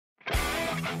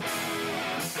Hi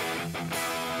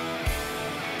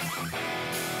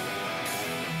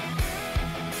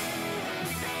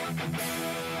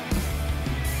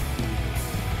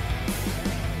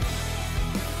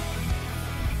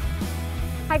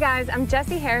guys, I'm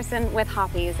Jessie Harrison with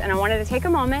Hoppe's, and I wanted to take a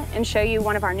moment and show you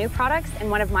one of our new products and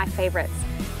one of my favorites.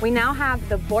 We now have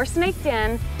the BoreSnake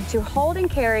Den to hold and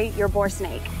carry your bore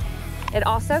snake. It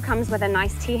also comes with a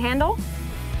nice T-handle.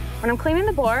 When I'm cleaning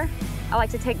the bore, I like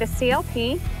to take the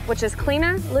CLP, which is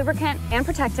cleaner, lubricant, and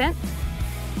protectant,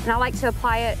 and I like to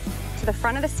apply it to the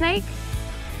front of the snake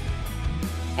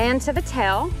and to the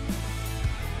tail.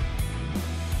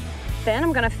 Then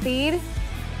I'm gonna feed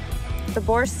the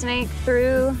bore snake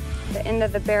through the end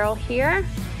of the barrel here.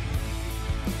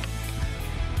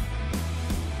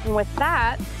 And with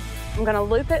that, I'm gonna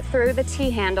loop it through the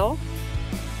T-handle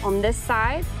on this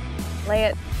side, lay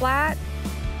it flat,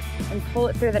 and pull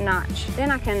it through the notch.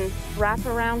 Then I can wrap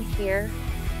around here.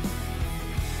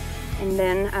 And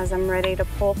then as I'm ready to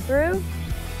pull through,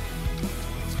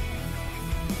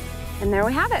 and there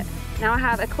we have it. Now I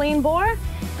have a clean bore,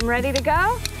 I'm ready to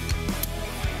go,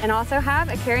 and also have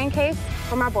a carrying case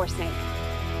for my bore snake.